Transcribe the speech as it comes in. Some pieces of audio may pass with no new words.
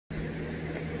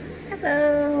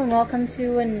Hello and welcome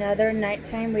to another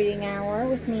nighttime reading hour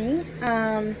with me.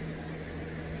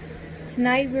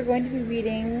 Tonight we're going to be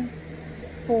reading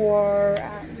for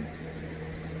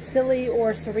Silly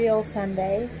or Surreal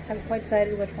Sunday. Haven't quite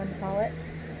decided which one to call it.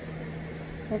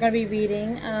 We're going to be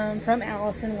reading from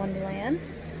Alice in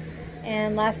Wonderland.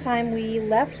 And last time we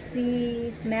left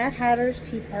the Mad Hatter's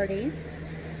tea party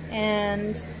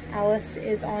and Alice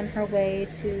is on her way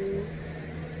to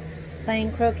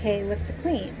playing croquet with the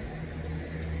Queen.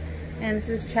 And this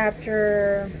is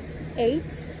chapter 8.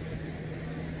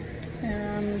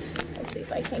 And let's see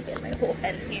if I can't get my whole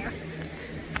head in here.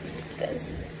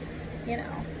 Because, you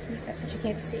know, that's what you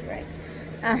came to see, right?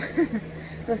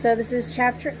 So this is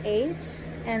chapter 8.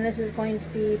 And this is going to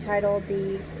be titled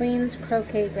The Queen's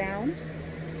Croquet Ground.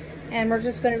 And we're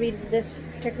just going to read this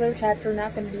particular chapter. We're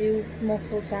not going to do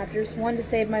multiple chapters. One to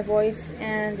save my voice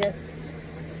and just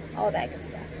all that good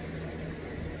stuff.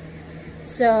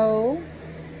 So,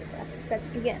 let's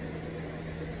begin.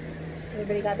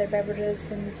 Everybody got their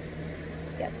beverages and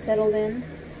got settled in.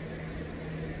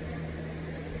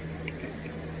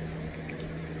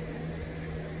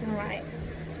 Alright,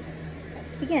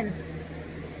 let's begin.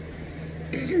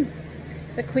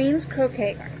 The Queen's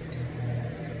Croquet Ground.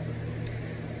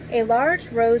 A large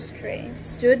rose tree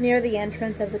stood near the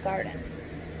entrance of the garden.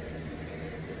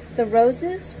 The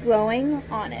roses growing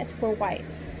on it were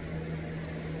white,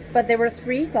 but there were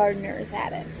 3 gardeners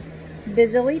at it,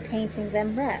 busily painting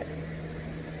them red.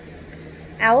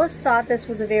 Alice thought this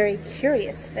was a very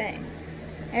curious thing,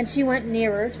 and she went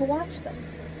nearer to watch them.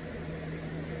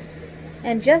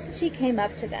 And just as she came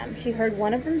up to them, she heard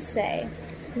one of them say,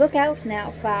 "Look out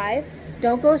now, 5.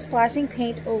 Don't go splashing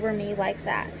paint over me like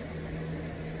that."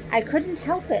 "I couldn't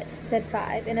help it," said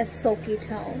 5 in a sulky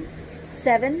tone.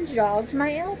 7 jogged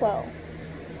my elbow.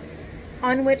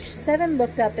 On which 7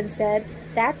 looked up and said,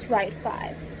 "That's right,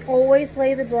 5. Always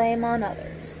lay the blame on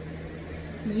others."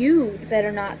 "You'd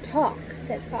better not talk,"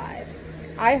 said 5.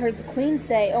 "I heard the Queen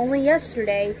say only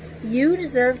yesterday you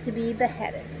deserve to be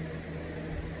beheaded."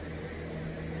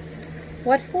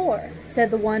 "What for?" said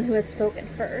the one who had spoken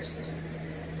first.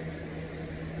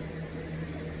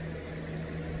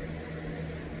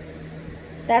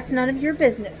 "That's none of your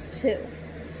business, too,"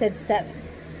 said 7.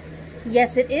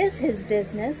 "Yes, it is his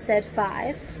business," said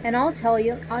 5, and I'll tell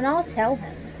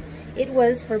him. It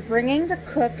was for bringing the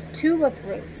cook tulip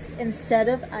roots instead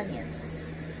of onions.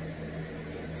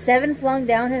 7 flung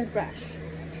down his brush,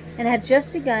 and had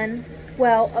just begun,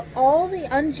 well, of all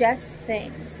the unjust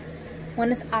things, when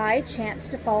his eye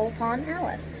chanced to fall upon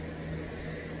Alice,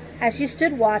 as she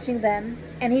stood watching them,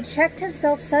 and he checked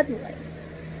himself suddenly.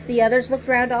 The others looked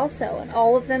round also, and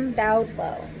all of them bowed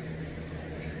low.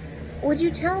 "Would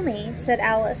you tell me," said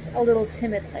Alice a little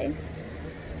timidly,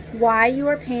 "why you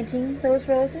are painting those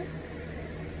roses?"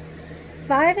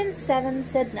 5 and 7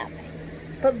 said nothing,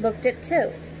 but looked at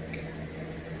 2.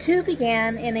 2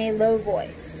 began in a low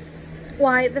voice.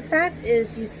 "Why, the fact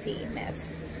is, you see,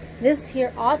 miss, this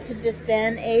here ought to have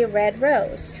been a red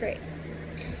rose tree,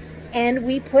 and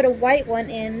we put a white one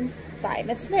in by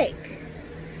mistake.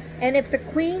 And if the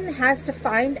Queen has to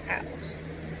find out,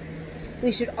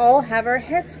 we should all have our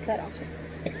heads cut off,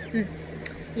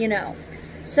 you know.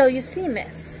 So you see,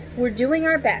 miss, we're doing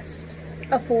our best,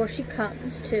 afore she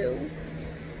comes to."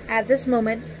 At this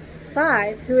moment,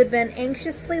 5, who had been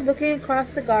anxiously looking across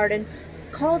the garden,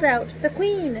 called out, "The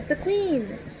Queen! The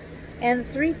Queen!" And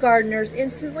the 3 gardeners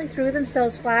instantly threw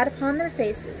themselves flat upon their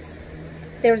faces.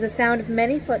 There was a sound of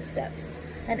many footsteps,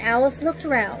 and Alice looked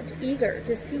round, eager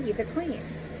to see the Queen.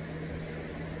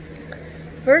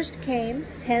 First came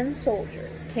 10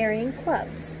 soldiers, carrying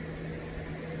clubs.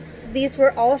 These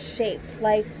were all shaped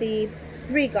like the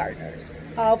 3 gardeners,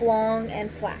 oblong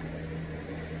and flat,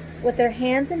 with their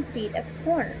hands and feet at the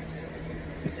corners.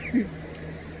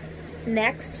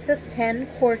 Next, the 10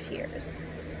 courtiers.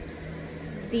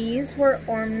 These were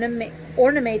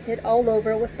ornamented all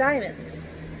over with diamonds,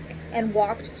 and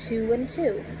walked 2 and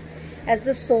 2, as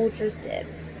the soldiers did.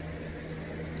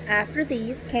 After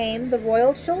these came the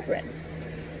royal children.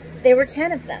 There were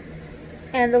 10 of them,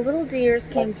 and the little dears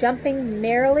came jumping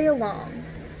merrily along,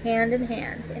 hand in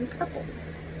hand, in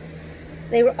couples.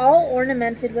 They were all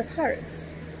ornamented with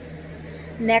hearts.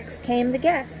 Next came the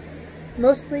guests,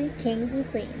 mostly kings and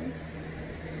queens.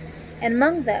 And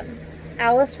among them,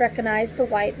 Alice recognized the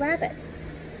white rabbit.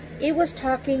 It was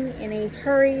talking in a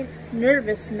hurried,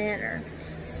 nervous manner,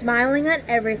 smiling at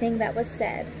everything that was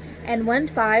said, and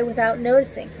went by without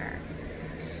noticing her.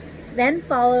 Then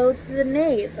followed the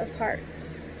knave of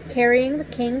hearts, carrying the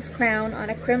king's crown on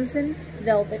a crimson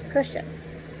velvet cushion.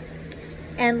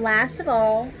 And last of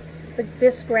all,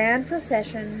 this grand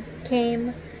procession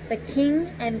came the King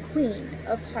and Queen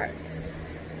of Hearts.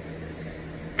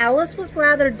 Alice was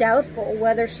rather doubtful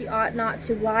whether she ought not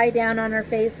to lie down on her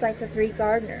face like the three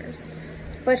gardeners,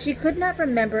 but she could not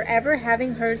remember ever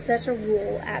having heard such a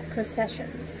rule at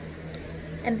processions.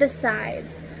 And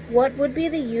besides, what would be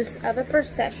the use of a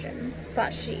procession,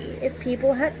 thought she, if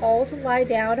people had all to lie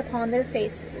down upon their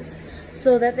faces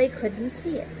so that they couldn't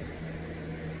see it?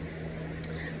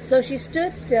 So she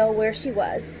stood still where she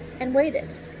was and waited.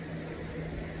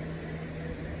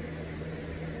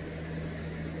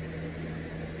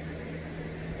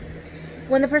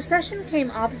 When the procession came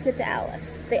opposite to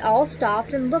Alice, they all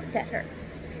stopped and looked at her.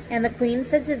 And the Queen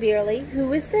said severely,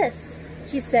 "Who is this?"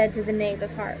 she said to the Knave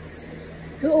of Hearts,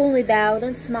 who only bowed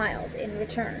and smiled in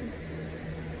return.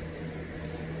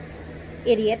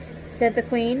 "Idiot," said the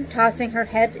Queen, tossing her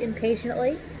head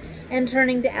impatiently, and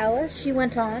turning to Alice, she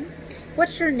went on,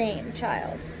 "What's your name,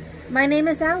 child?" "My name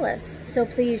is Alice, so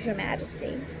please your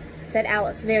Majesty," said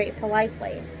Alice very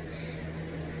politely.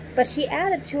 But she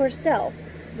added to herself,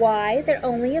 "Why, they're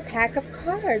only a pack of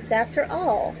cards after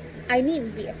all. I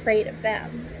needn't be afraid of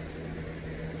them."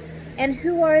 "And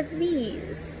who are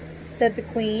these?" said the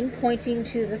Queen, pointing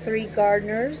to the three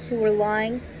gardeners who were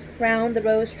lying round the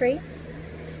rose tree.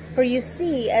 For you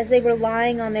see, as they were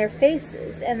lying on their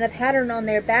faces, and the pattern on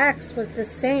their backs was the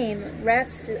same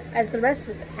as the rest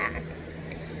of the pack,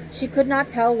 she could not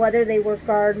tell whether they were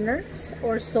gardeners,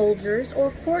 or soldiers,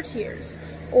 or courtiers,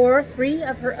 or three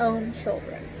of her own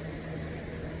children.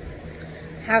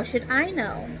 "How should I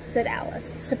know?" said Alice,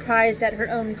 surprised at her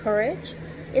own courage.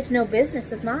 "It's no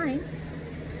business of mine."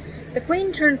 The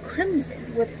Queen turned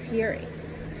crimson with fury,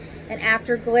 and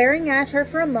after glaring at her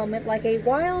for a moment like a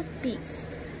wild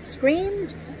beast,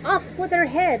 screamed, "Off with her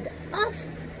head! Off!"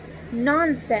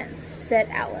 "Nonsense," said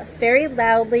Alice, very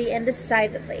loudly and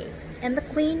decidedly, and the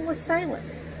Queen was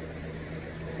silent.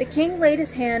 The King laid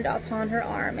his hand upon her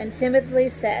arm and timidly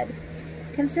said,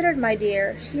 "Consider, my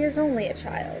dear, she is only a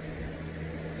child."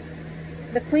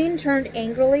 The Queen turned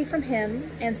angrily from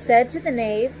him and said to the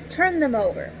Knave, "Turn them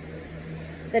over."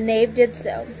 The Knave did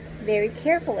so, very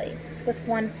carefully, with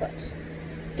one foot.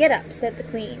 "Get up," said the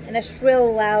Queen, in a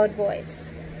shrill, loud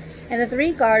voice. And the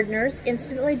three gardeners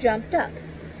instantly jumped up,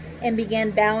 and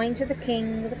began bowing to the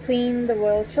King, the Queen, the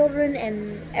royal children,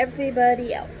 and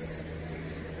everybody else.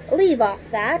 "Leave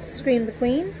off that," screamed the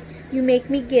Queen. "You make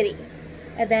me giddy."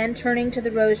 And then, turning to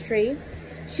the rose tree,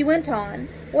 she went on,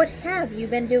 "What have you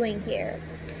been doing here?"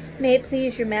 "May it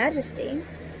please your Majesty,"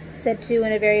 said two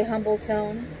in a very humble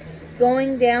tone,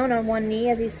 going down on one knee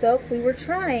as he spoke, "we were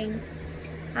trying—"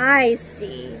 "I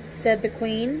see," said the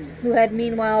Queen, who had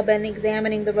meanwhile been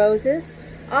examining the roses.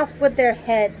 "Off with their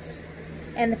heads."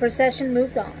 And the procession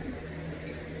moved on,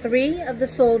 three of the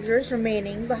soldiers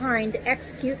remaining behind to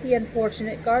execute the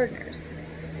unfortunate gardeners,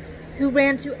 who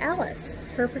ran to Alice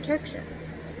for protection.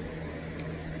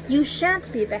 "You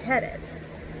shan't be beheaded,"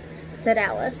 said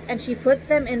Alice, and she put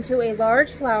them into a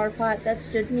large flower pot that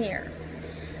stood near.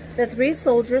 The three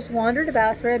soldiers wandered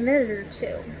about for a minute or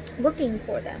two, looking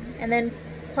for them, and then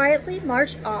quietly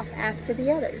marched off after the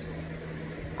others.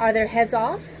 "Are their heads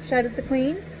off?" shouted the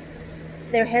Queen.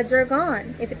 "Their heads are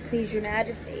gone, if it please your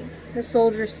Majesty," the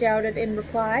soldiers shouted in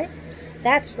reply.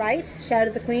 "That's right,"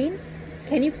 shouted the Queen.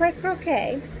 "Can you play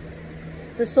croquet?"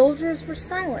 The soldiers were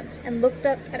silent and looked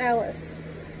up at Alice,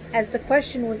 as the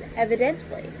question was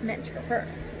evidently meant for her.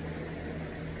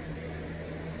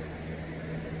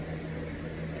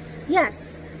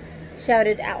 "Yes,"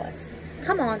 shouted Alice.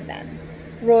 "Come on, then,"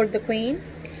 roared the Queen,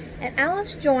 and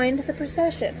Alice joined the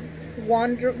procession,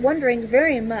 wondering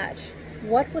very much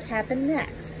what would happen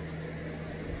next.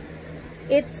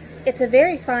 It's a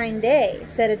very fine day,"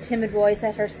 said a timid voice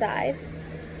at her side.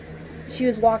 She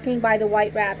was walking by the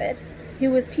White Rabbit, who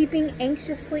was peeping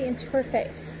anxiously into her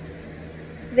face.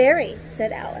 "Very,"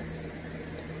 said Alice.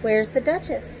 "Where's the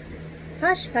Duchess?"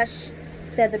 "Hush, hush,"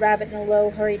 said the Rabbit in a low,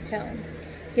 hurried tone.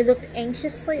 He looked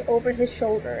anxiously over his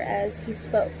shoulder as he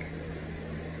spoke,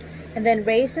 and then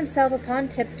raised himself upon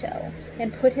tiptoe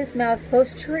and put his mouth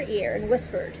close to her ear and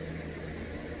whispered,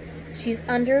 "She's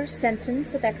under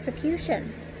sentence of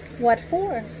execution." "What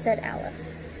for?" said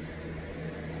Alice.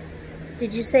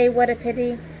 "Did you say what a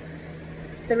pity?"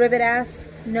 the Rabbit asked.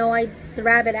 The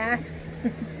Rabbit asked.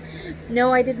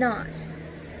 "No, I did not,"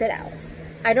 said Alice.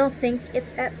 "I don't think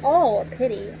it's at all a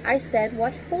pity. I said,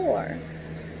 what for?"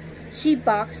 "She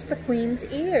boxed the Queen's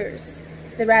ears,"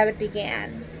 the Rabbit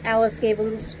began. Alice gave a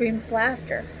little scream of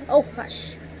laughter. "Oh,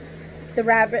 hush," the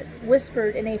Rabbit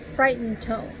whispered in a frightened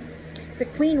tone. "The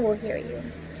Queen will hear you.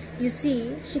 You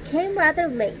see, she came rather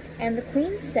late, and the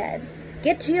Queen said—"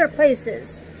 "Get to your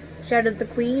places," shouted the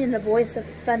Queen in a voice of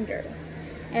thunder,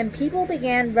 and people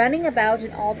began running about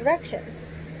in all directions,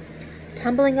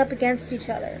 tumbling up against each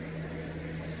other.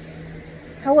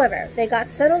 However, they got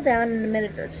settled down in a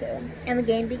minute or two, and the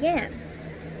game began.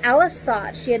 Alice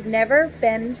thought she had never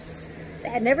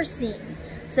seen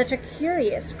such a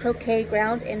curious croquet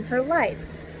ground in her life.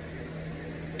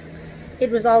 It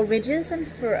was all ridges and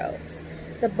furrows.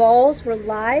 The balls were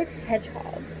live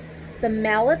hedgehogs, the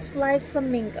mallets live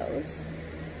flamingos,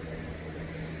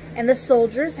 and the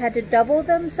soldiers had to double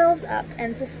themselves up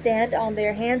and to stand on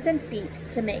their hands and feet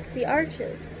to make the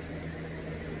arches.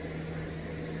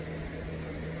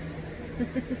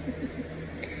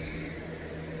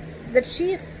 The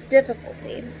chief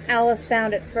difficulty Alice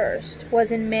found at first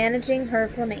was in managing her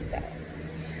flamingo.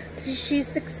 She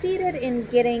succeeded in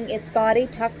getting its body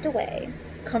tucked away,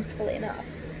 comfortably enough,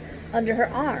 under her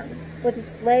arm, with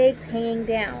its legs hanging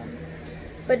down.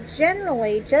 But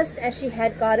generally, just as she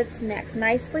had got its neck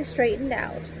nicely straightened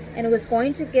out, and was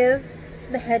going to give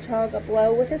the hedgehog a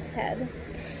blow with its head,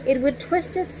 it would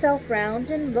twist itself round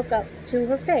and look up to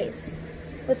her face,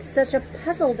 with such a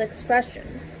puzzled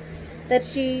expression that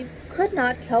she could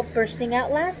not help bursting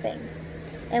out laughing.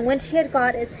 And when she had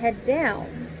got its head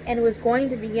down, and was going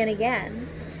to begin again,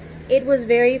 it was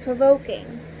very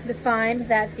provoking to find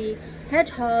that the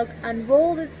hedgehog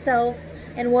unrolled itself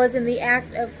and was in the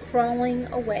act of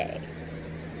crawling away.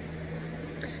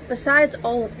 Besides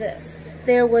all of this,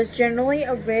 there was generally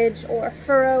a ridge or a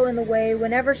furrow in the way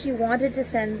whenever she wanted to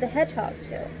send the hedgehog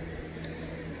to.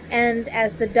 And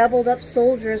as the doubled-up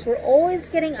soldiers were always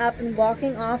getting up and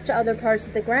walking off to other parts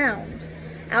of the ground,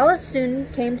 Alice soon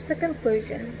came to the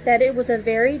conclusion that it was a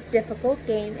very difficult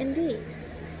game indeed.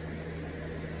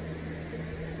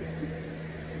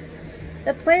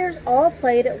 The players all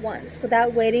played at once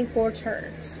without waiting for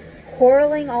turns,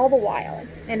 quarreling all the while,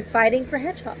 and fighting for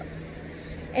hedgehogs.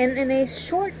 And in a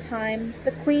short time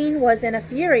the queen was in a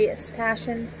furious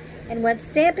passion, and went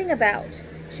stamping about,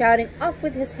 shouting off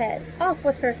with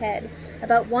her head,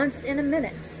 about once in a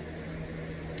minute.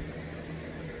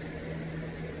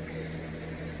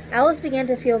 Alice began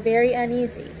to feel very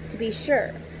uneasy, to be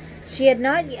sure. She had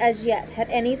not as yet had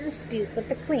any dispute with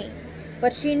the queen,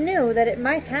 but she knew that it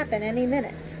might happen any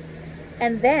minute.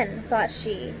 And then, thought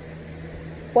she,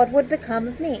 what would become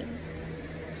of me?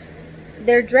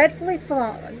 They're dreadfully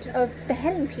fond of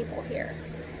beheading people here.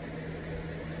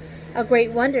 A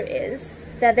great wonder is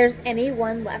that there's any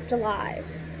one left alive.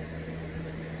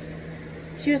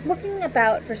 She was looking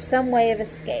about for some way of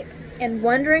escape, and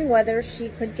wondering whether she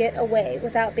could get away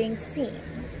without being seen,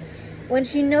 when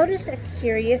she noticed a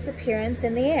curious appearance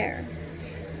in the air.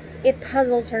 It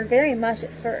puzzled her very much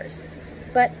at first,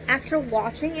 but after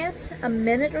watching it a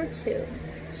minute or two,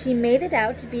 she made it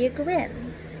out to be a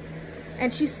grin,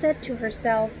 and she said to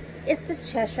herself, "It's the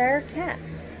Cheshire Cat.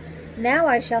 Now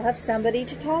I shall have somebody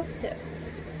to talk to."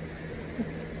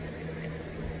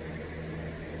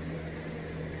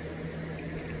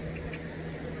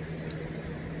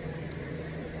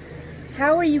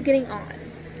 "How are you getting on?"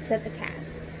 said the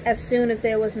cat, as soon as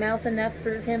there was mouth enough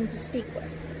for him to speak with.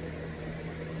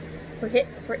 For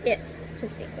it to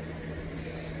speak with.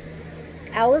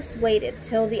 Alice waited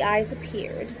till the eyes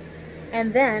appeared,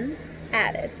 and then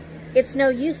added, "It's no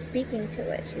use speaking to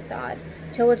it," she thought,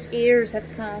 "till its ears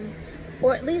have come,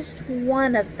 or at least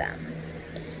one of them."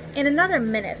 In another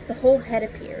minute the whole head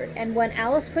appeared, and when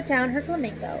Alice put down her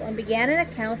flamingo and began an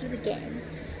account of the game,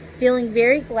 feeling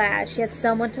very glad she had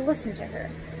someone to listen to her,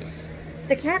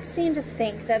 the cat seemed to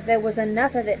think that there was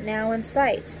enough of it now in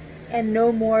sight, and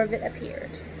no more of it appeared.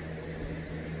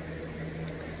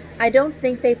 "I don't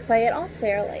think they play at all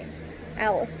fairly,"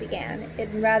 Alice began,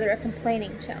 in rather a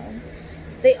complaining tone.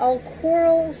 "They all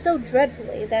quarrel so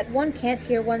dreadfully that one can't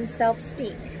hear oneself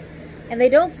speak, and they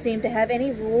don't seem to have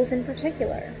any rules in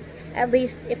particular. At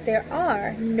least, if there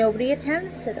are, nobody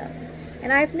attends to them,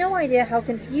 and I have no idea how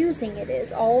confusing it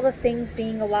is, all the things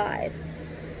being alive.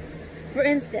 For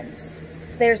instance,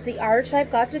 there's the arch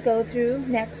I've got to go through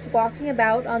next, walking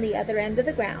about on the other end of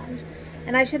the ground,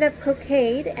 and I should have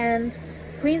croqueted and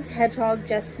Queen's hedgehog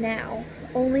just now,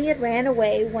 only it ran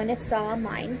away when it saw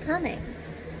mine coming."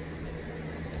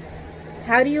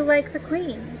 "How do you like the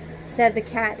Queen?" said the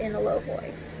cat in a low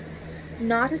voice.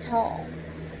 "Not at all,"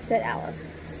 said Alice.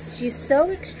 "She's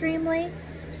so extremely—"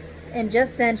 And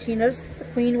just then she noticed that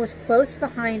the Queen was close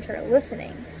behind her,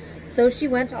 listening. So she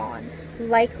went on,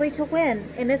 "Likely to win,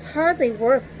 and it's hardly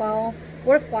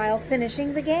worthwhile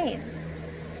finishing the game."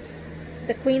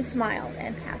 The Queen smiled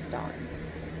and passed on.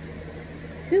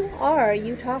 "Who are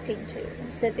you talking to?"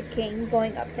 said the King,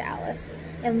 going up to Alice,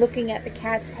 and looking at the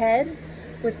cat's head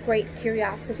with great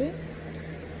curiosity.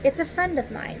 "It's a friend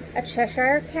of mine, a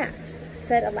Cheshire Cat.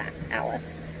 said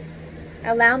Alice.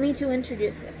 "Allow me to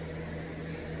introduce it."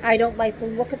 "I don't like the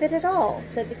look of it at all,"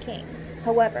 said the king.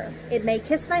 "However, it may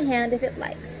kiss my hand if it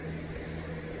likes."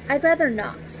 "I'd rather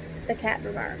not," the cat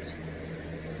remarked.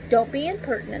 "Don't be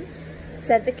impertinent,"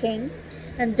 said the king,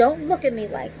 "and don't look at me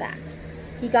like that."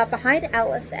 He got behind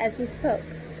Alice as he spoke.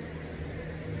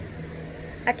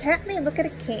 "A cat may look at a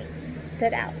king,"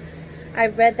 said Alice.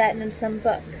 "I've read that in some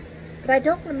book, but I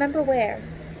don't remember where."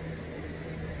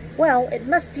 "Well, it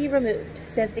must be removed,"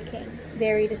 said the king,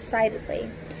 very decidedly,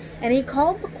 and he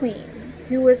called the queen,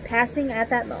 who was passing at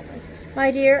that moment. "My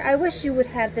dear, I wish you would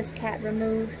have this cat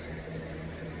removed."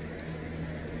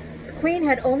 The queen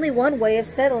had only one way of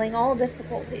settling all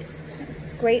difficulties,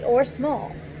 great or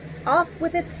small. "Off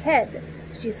with its head,"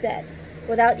 she said,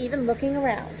 without even looking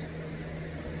around.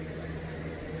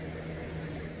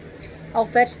 "I'll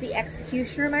fetch the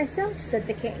executioner myself," said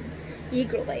the king,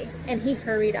 eagerly, and he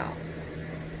hurried off.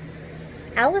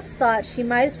 Alice thought she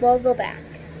might as well go back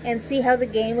and see how the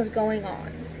game was going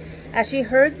on, as she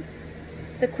heard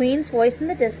the queen's voice in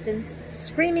the distance,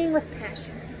 screaming with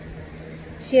passion.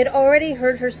 She had already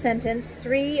heard her sentence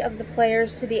 3 of the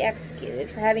players to be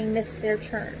executed for having missed their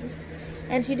turns,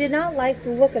 and she did not like the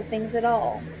look of things at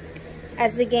all,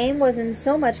 as the game was in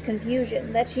so much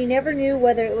confusion that she never knew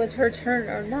whether it was her turn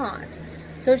or not,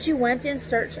 so she went in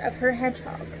search of her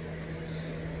hedgehog.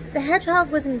 The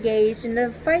hedgehog was engaged in a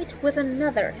fight with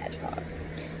another hedgehog,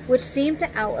 which seemed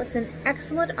to Alice an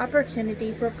excellent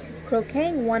opportunity for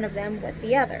croqueting one of them with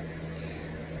the other.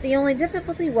 The only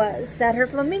difficulty was that her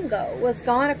flamingo was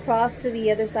gone across to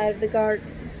the other side of the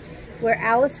garden, where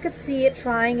Alice could see it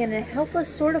trying in a helpless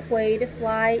sort of way to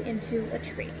fly into a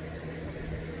tree.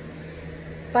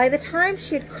 By the time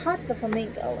she had caught the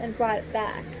flamingo and brought it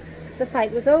back, the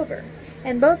fight was over,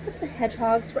 and both of the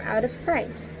hedgehogs were out of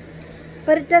sight.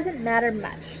 But it doesn't matter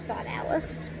much, thought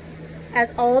Alice,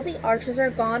 as all the archers are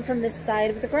gone from this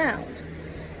side of the ground.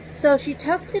 So she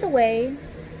tucked it away,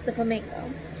 the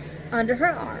flamingo, under her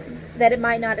arm, that it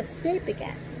might not escape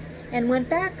again, and went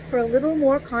back for a little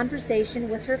more conversation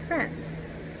with her friend.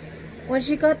 When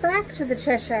she got back to the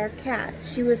Cheshire Cat,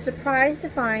 she was surprised to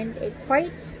find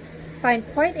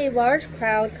quite a large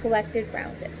crowd collected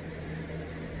round it.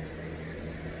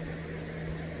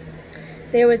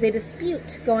 There was a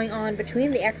dispute going on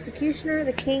between the executioner,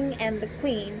 the king, and the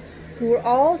queen, who were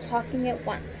all talking at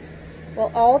once,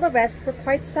 while all the rest were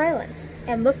quite silent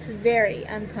and looked very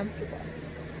uncomfortable.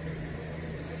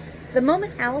 The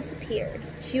moment Alice appeared,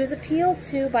 she was appealed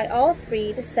to by all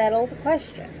 3 to settle the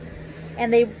question,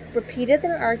 and they repeated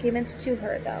their arguments to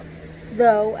her,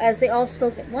 though, as they all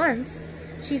spoke at once,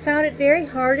 she found it very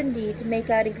hard indeed to make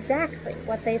out exactly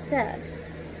what they said.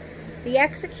 The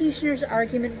executioner's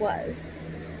argument was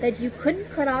that you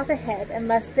couldn't cut off a head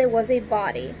unless there was a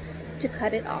body to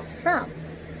cut it off from,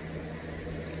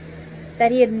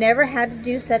 that he had never had to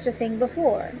do such a thing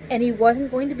before, and he wasn't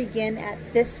going to begin at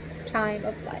this time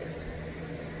of life.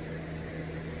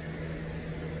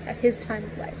 At his time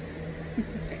of life.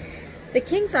 The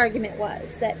king's argument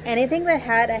was that anything that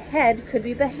had a head could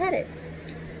be beheaded,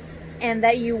 and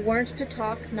that you weren't to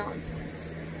talk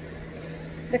nonsense.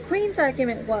 The queen's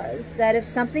argument was that if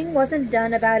something wasn't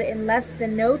done about it in less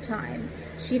than no time,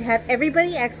 she'd have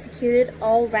everybody executed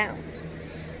all round.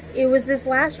 It was this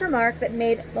last remark that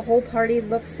made the whole party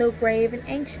look so grave and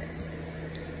anxious.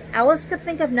 Alice could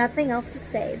think of nothing else to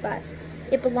say but,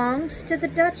 "It belongs to the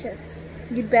Duchess.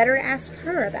 You'd better ask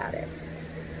her about it."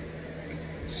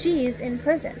 "She's in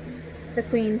prison," the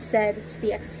queen said to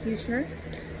the executioner.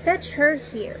 "Fetch her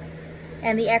here."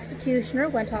 And the executioner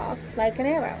went off like an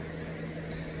arrow.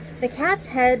 The cat's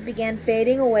head began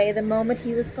fading away the moment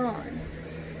he was gone,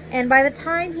 and by the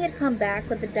time he had come back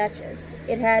with the Duchess,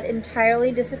 it had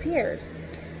entirely disappeared.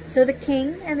 So the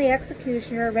king and the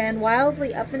executioner ran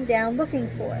wildly up and down looking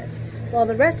for it, while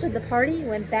the rest of the party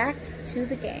went back to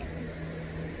the game.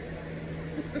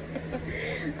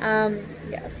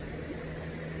 Yes.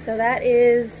 So that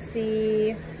is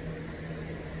the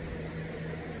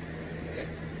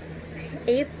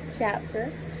 8th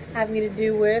chapter, having to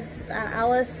do with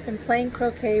Alice and playing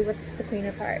croquet with the Queen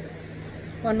of Hearts.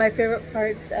 One of my favorite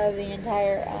parts of the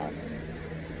entire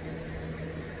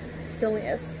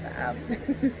silliness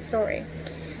story.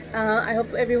 I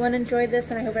hope everyone enjoyed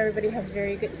this, and I hope everybody has a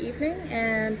very good evening,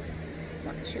 and I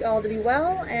want you all to be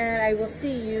well, and I will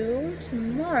see you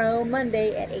tomorrow,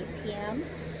 Monday at 8 p.m.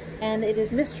 And it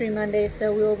is Mystery Monday,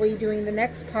 so we will be doing the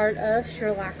next part of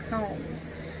Sherlock Holmes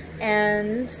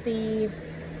and the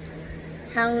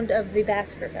Hound of the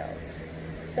Baskervilles.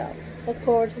 So, look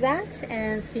forward to that,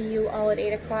 and see you all at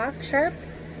 8 o'clock sharp,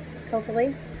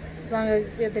 hopefully, as long as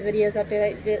the video is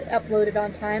uploaded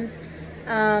on time.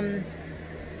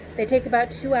 They take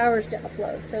about 2 hours to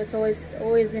upload, so it's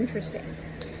always interesting.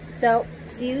 So,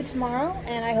 see you tomorrow,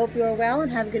 and I hope you are well,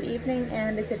 and have a good evening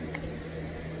and a good night.